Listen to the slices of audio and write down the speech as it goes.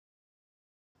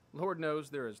Lord knows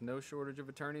there is no shortage of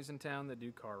attorneys in town that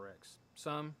do car wrecks.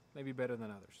 Some may be better than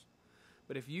others.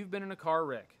 But if you've been in a car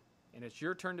wreck and it's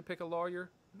your turn to pick a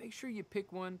lawyer, make sure you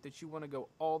pick one that you want to go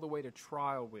all the way to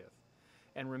trial with.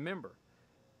 And remember,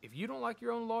 if you don't like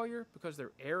your own lawyer because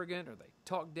they're arrogant or they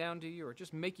talk down to you or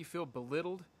just make you feel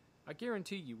belittled, I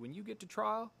guarantee you when you get to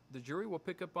trial, the jury will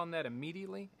pick up on that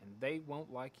immediately and they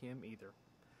won't like him either.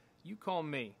 You call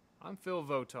me. I'm Phil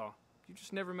Votaw. You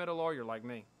just never met a lawyer like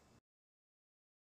me.